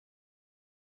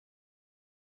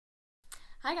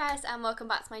Hi guys and welcome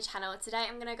back to my channel. Today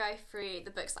I'm going to go through the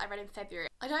books that I read in February.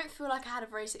 I don't feel like I had a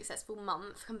very successful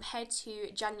month compared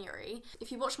to January.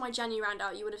 If you watched my January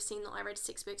roundup you would have seen that I read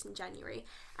 6 books in January,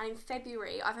 and in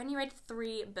February I've only read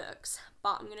 3 books,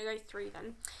 but I'm going to go through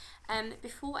them.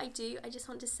 Before I do, I just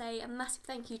want to say a massive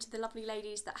thank you to the lovely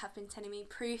ladies that have been sending me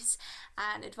proofs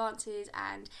and advances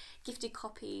and gifted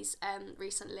copies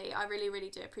recently. I really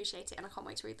do appreciate it and I can't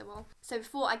wait to read them all. So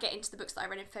before I get into the books that I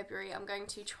read in February, I'm going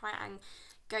to try and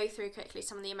go through quickly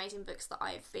some of the amazing books that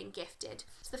I've been gifted.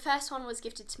 So the first one was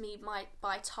gifted to me by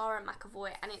Tara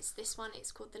McAvoy, and it's this one.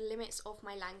 It's called The Limits of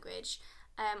My Language.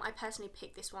 I personally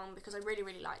picked this one because I really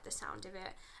like the sound of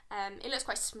it. It looks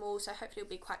quite small, so hopefully it'll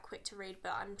be quite quick to read,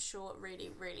 but I'm sure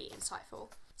really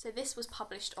insightful. So this was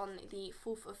published on the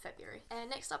 4th of February.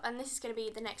 Next up, and this is going to be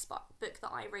the next book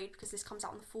that I read because this comes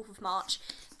out on the 4th of March.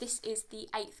 This is The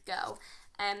Eighth Girl.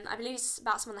 I believe it's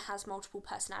about someone that has multiple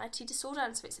personality disorder,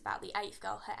 and so it's about the 8th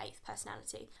girl, her 8th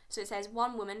personality. So it says,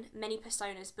 one woman, many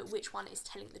personas, but which one is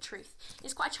telling the truth?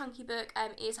 It's quite a chunky book.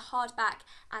 It is a hardback,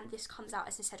 and this comes out,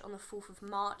 as I said, on the 4th of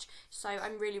March. So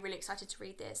I'm really excited to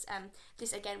read this.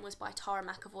 This again was by Tara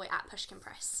McAvoy at Pushkin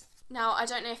Press. Now, I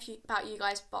don't know about you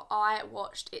guys, but I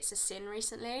watched It's a Sin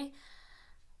recently.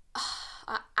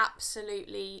 I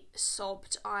absolutely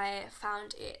sobbed. I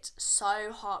found it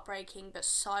so heartbreaking but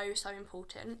so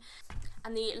important.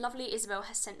 And the lovely Isabel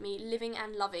has sent me Living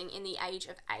and Loving in the Age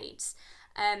of AIDS.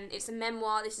 It's a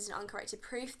memoir. This is an uncorrected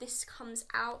proof. This comes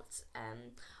out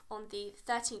on the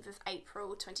 13th of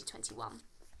April 2021.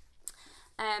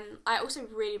 I also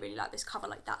really like this cover.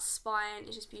 Like, that spine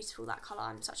is just beautiful. That colour,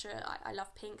 I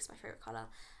love pink. It's my favourite colour.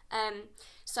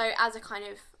 So as a kind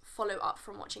of follow up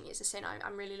from watching It's a Sin,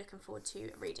 I'm really looking forward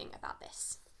to reading about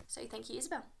this. So thank you,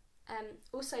 Isabel.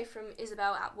 Also from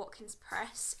Isabel at Watkins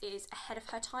Press is Ahead of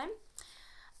Her Time.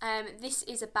 This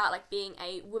is about like being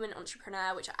a woman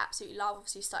entrepreneur, which I absolutely love.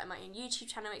 Obviously starting my own YouTube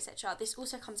channel, etc. This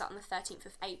also comes out on the 13th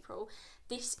of April.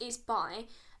 This is by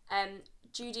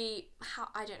Judy,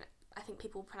 I think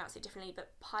people pronounce it differently,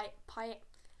 but Piatkos?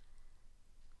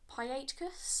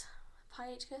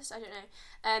 I don't know.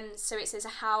 So it says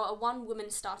how a one-woman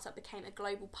startup became a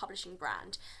global publishing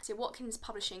brand. So Watkins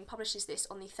Publishing publishes this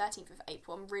on the 13th of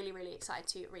April. I'm really excited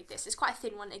to read this. It's quite a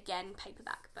thin one, again,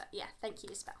 paperback, but yeah, thank you,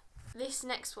 Isabel. This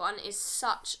next one is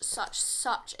such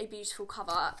a beautiful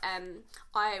cover.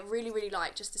 I really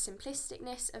like just the simplicity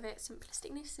of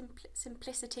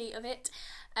it.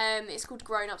 It's called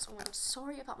Grown Ups. Oh, I'm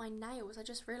sorry about my nails. I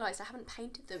just realised I haven't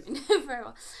painted them in very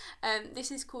well. This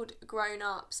is called Grown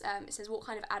Ups. It says, what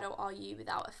kind of adult are you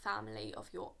without a family of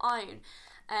your own?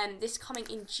 This coming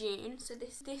in June, so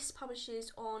this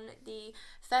publishes on the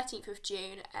 13th of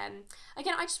June.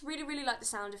 Again, I just really like the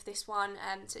sound of this one.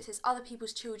 So it says, other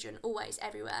people's children, always,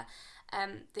 everywhere.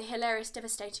 The hilarious,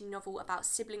 devastating novel about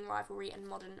sibling rivalry and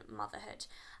modern motherhood.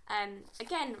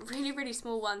 Again, really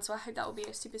small one, so I hope that will be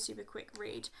a super quick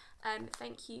read.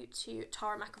 Thank you to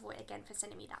Tara McAvoy again for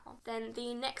sending me that one. Then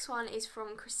the next one is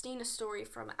from Christina Story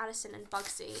from Addison and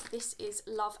Bugsy. This is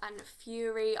Love and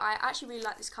Fury. I actually really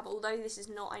like this cover, although this is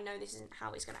not, I know this isn't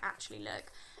how it's going to actually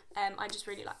look. I just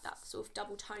really like that sort of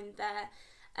double tone there.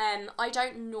 I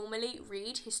don't normally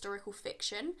read historical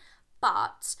fiction,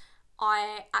 but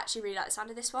I actually really like the sound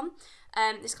of this one.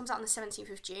 This comes out on the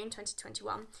 17th of June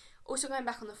 2021. Also, going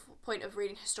back on the point of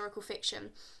reading historical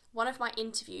fiction, one of my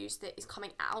interviews that is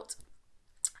coming out,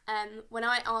 when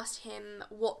I asked him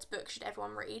what book should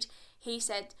everyone read, he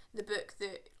said the book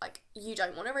that like you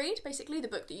don't want to read, basically the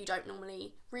book that you don't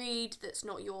normally read, that's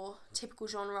not your typical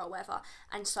genre or whatever.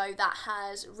 And so that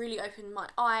has really opened my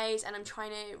eyes, and I'm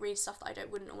trying to read stuff that I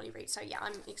wouldn't normally read. So yeah,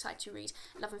 I'm excited to read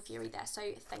Love and Fury there, so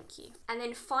thank you. And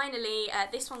then finally,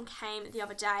 this one came the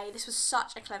other day. This was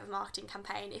such a clever marketing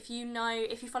campaign. If you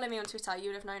follow me on Twitter, you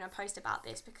would have known I posted about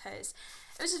this because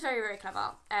it was just very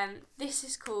clever. This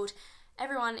is called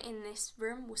Everyone in This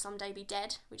Room Will Someday Be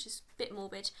Dead, which is a bit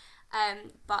morbid,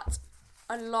 but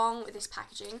along with this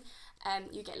packaging,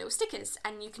 you get little stickers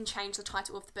and you can change the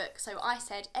title of the book. So I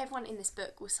said, everyone in this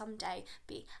book will someday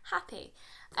be happy.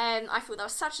 I thought that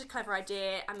was such a clever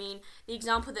idea. I mean, the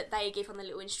example that they give on the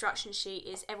little instruction sheet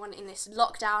is everyone in this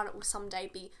lockdown will someday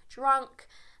be drunk.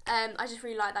 I just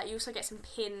really like that. You also get some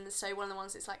pins, so one of the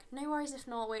ones that's like, no worries if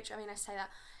not, which, I mean, I say that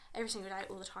every single day,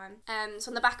 all the time.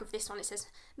 So on the back of this one it says,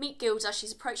 meet Gilda,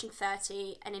 she's approaching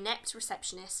 30, an inept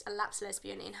receptionist, a lapsed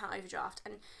lesbian in her overdraft,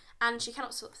 and she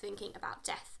cannot stop thinking about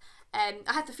death. I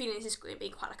had the feeling this is going to be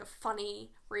quite like a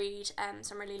funny read,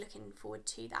 so I'm really looking forward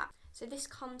to that. So this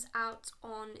comes out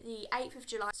on the 8th of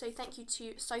July, so thank you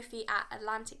to Sophie at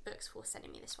Atlantic Books for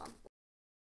sending me this one.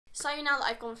 So now that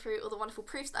I've gone through all the wonderful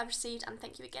proofs that I've received, and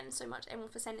thank you again so much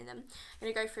everyone for sending them, I'm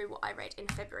going to go through what I read in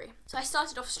February. So I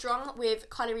started off strong with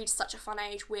Kylie Reid's Such a Fun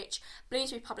Age, which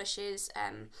Bloomsbury publishes,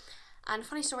 and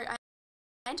funny story, I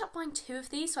ended up buying 2 of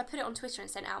these, so I put it on Twitter and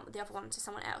sent out the other one to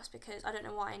someone else because I don't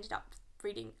know why I ended up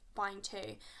buying 2.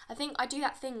 I think I do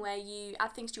that thing where you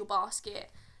add things to your basket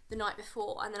the night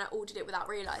before and then I ordered it without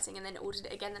realising and then ordered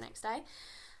it again the next day.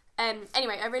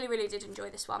 Anyway, I really did enjoy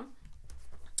this one.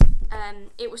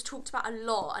 It was talked about a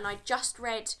lot, and I just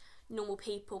read Normal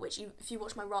People, which if you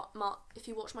watch my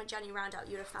January roundup,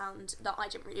 you would have found that I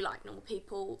didn't really like Normal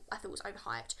People. I thought it was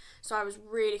overhyped, so I was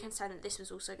really concerned that this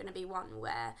was also going to be one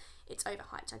where it's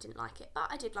overhyped. I didn't like it, but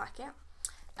I did like it.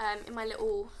 In my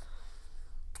little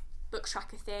book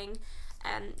tracker thing,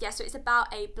 so it's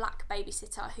about a black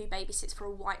babysitter who babysits for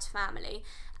a white family,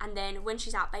 and then when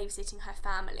she's out babysitting her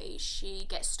family, she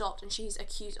gets stopped and she's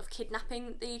accused of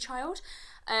kidnapping the child.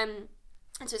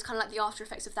 And so it's kind of like the after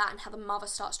effects of that and how the mother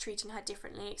starts treating her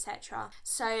differently, etc.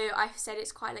 So I've said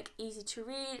it's quite like easy to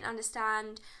read and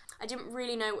understand. I didn't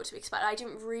really know what to expect. I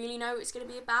didn't really know what it's going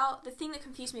to be about. The thing that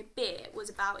confused me a bit was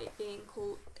about it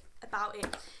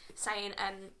saying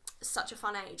Such a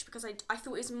Fun Age, because I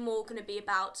thought it was more going to be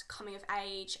about coming of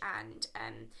age and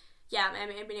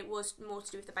it was more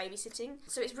to do with the babysitting.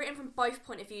 So it's written from both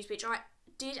point of views, which I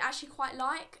did actually quite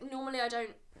like. Normally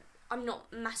I'm not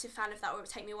a massive fan of that, or it would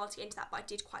take me a while to get into that, but I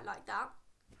did quite like that.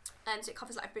 So it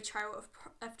covers like a betrayal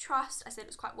of trust. I said it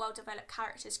was quite well developed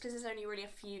characters, because there's only really a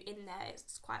few in there.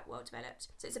 It's quite well developed.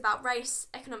 So it's about race,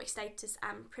 economic status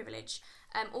and privilege.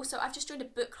 Also I've just joined a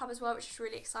book club as well, which is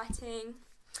really exciting.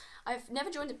 I've never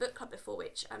joined a book club before,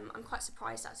 which I'm quite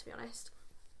surprised at, to be honest.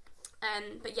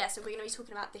 But yeah, so we're going to be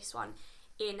talking about this one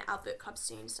in our book club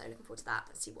soon, so looking forward to that.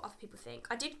 Let's see what other people think.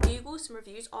 I did Google some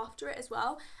reviews after it as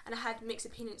well, and I had mixed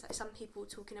opinions, like some people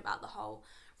talking about the whole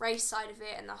race side of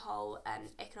it and the whole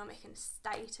economic and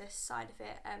status side of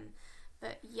it.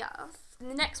 But yeah,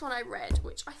 and the next one I read,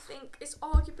 which I think is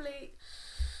arguably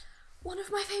one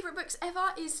of my favourite books ever,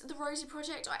 is The Rosie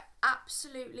Project. I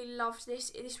absolutely loved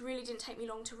this. This really didn't take me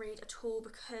long to read at all,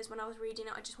 because when I was reading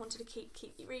it, I just wanted to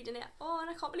keep reading it. Oh, and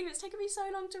I can't believe it's taken me so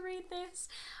long to read this.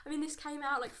 I mean, this came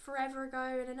out like forever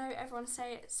ago, and I know everyone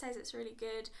says it's really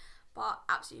good, but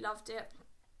absolutely loved it.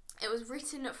 It was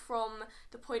written from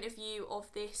the point of view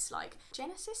of this, like,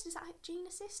 geneticist, is that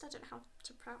geneticist? I don't know how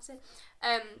to pronounce it.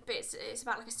 But it's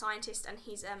about like a scientist, and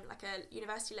he's like a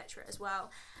university lecturer as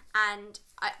well. And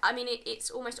I mean, it's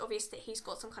almost obvious that he's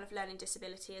got some kind of learning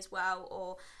disability as well,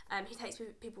 or he takes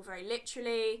people very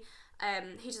literally.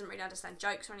 He doesn't really understand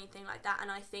jokes or anything like that, and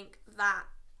I think that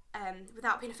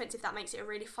without being offensive, that makes it a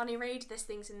really funny read. There's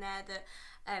things in there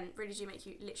that really do make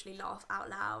you literally laugh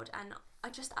out loud, and I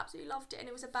just absolutely loved it. And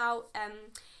it was about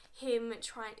him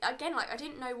trying, again, like, I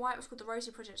didn't know why it was called The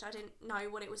Rosie Project. I didn't know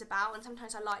what it was about, and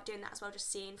sometimes I like doing that as well,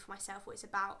 just seeing for myself what it's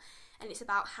about. And it's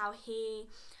about how he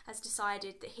has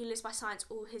decided that he lives by science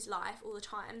all his life, all the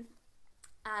time,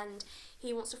 and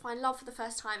he wants to find love for the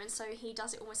first time, and so he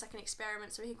does it almost like an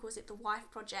experiment. So he calls it the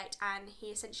Wife Project, and he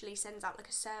essentially sends out like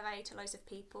a survey to loads of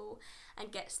people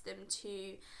and gets them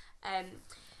to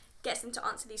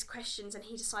answer these questions, and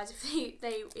he decides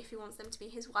if he wants them to be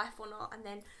his wife or not. And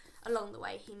then along the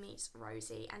way he meets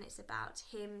Rosie, and it's about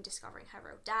him discovering her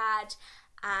real dad,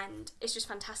 and it's just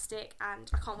fantastic,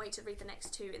 and I can't wait to read the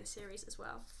next 2 in the series as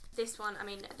well. This one, I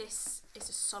mean, this is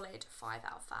a solid 5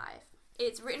 out of 5.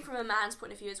 It's written from a man's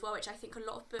point of view as well, which I think a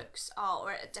lot of books are,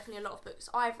 or definitely a lot of books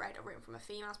I've read are written from a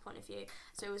female's point of view,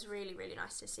 so it was really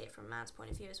nice to see it from a man's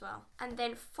point of view as well. And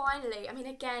then finally, I mean,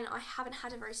 again, I haven't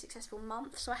had a very successful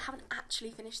month, so I haven't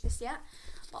actually finished this yet,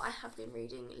 but I have been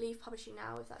reading Leave Publishing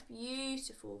Now with that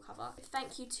beautiful cover.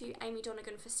 Thank you to Amy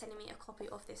Donegan for sending me a copy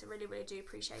of this. I really do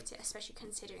appreciate it, especially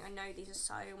considering I know these are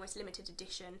so almost limited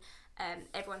edition.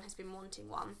 Everyone has been wanting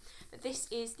one. But this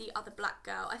is The Other Black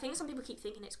Girl. I think some people keep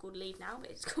thinking it's called Leave Now, but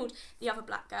it's called The Other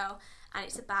Black Girl, and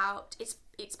it's about,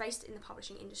 it's based in the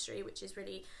publishing industry, which is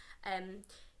really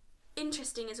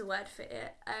interesting as a word for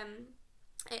it.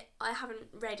 I haven't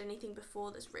read anything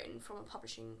before that's written from a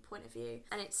publishing point of view,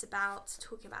 and it's about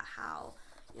talking about how,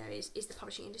 you know, is the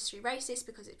publishing industry racist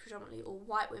because it's predominantly all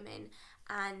white women,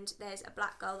 and there's a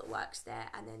black girl that works there,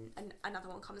 and then another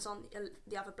one comes on,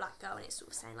 the other black girl, and it's sort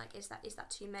of saying like, is that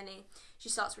too many? She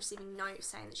starts receiving notes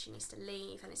saying that she needs to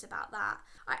leave, and it's about that.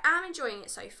 I am enjoying it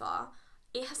so far.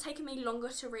 It has taken me longer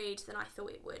to read than I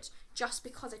thought it would, just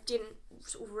because I didn't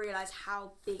sort of realise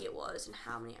how big it was and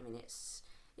how many, I mean, it's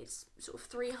sort of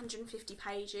 350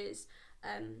 pages.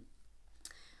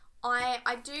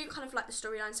 I do kind of like the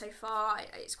storyline so far.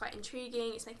 It's quite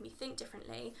intriguing, it's making me think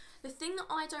differently. The thing that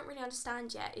I don't really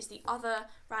understand yet is the other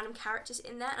random characters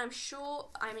in there, and I'm sure,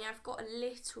 I mean, I've got a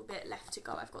little bit left to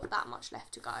go. I've got that much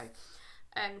left to go.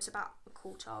 It's about a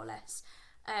quarter or less.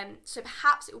 So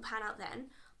perhaps it will pan out then.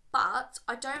 But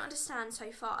I don't understand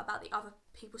so far about the other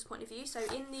people's point of view. So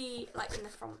in the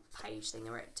front page thing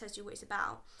where it tells you what it's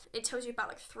about, it tells you about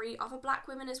like 3 other black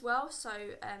women as well. So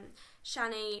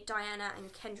Shani, Diana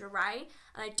and Kendra Ray.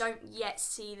 And I don't yet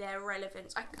see their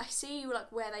relevance. I see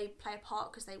like where they play a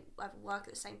part because they either work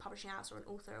at the same publishing house or an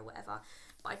author or whatever.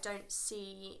 But I don't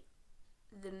see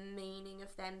the meaning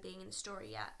of them being in the story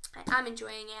yet. I am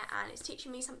enjoying it and it's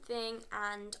teaching me something,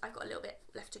 and I've got a little bit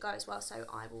left to go as well. So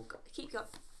I will keep you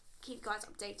guys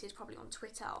updated probably on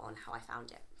Twitter on how I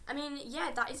found it. I mean,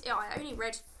 yeah, that is it. I only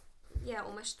read,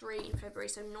 almost 3 in February,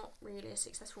 so not really a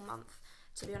successful month,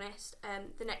 to be honest.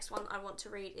 The next one I want to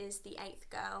read is The Eighth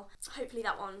Girl. Hopefully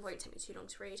that one won't take me too long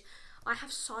to read. I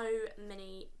have so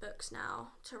many books now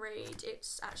to read,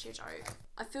 it's actually a joke.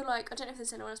 I feel like, I don't know if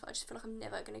there's anyone else, but I just feel like I'm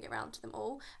never going to get around to them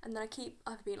all, and then I keep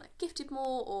either being like gifted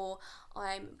more or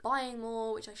I'm buying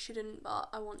more, which I shouldn't, but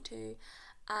I want to,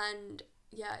 and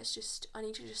yeah, it's just, I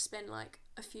need to just spend like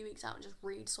a few weeks out and just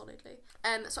read solidly.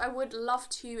 So I would love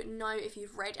to know if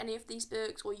you've read any of these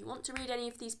books or you want to read any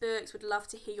of these books. Would love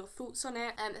to hear your thoughts on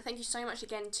it. Thank you so much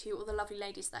again to all the lovely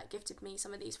ladies that gifted me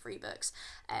some of these free books.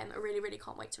 I really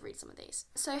can't wait to read some of these.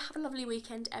 So have a lovely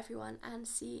weekend everyone, and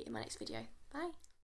see you in my next video. Bye.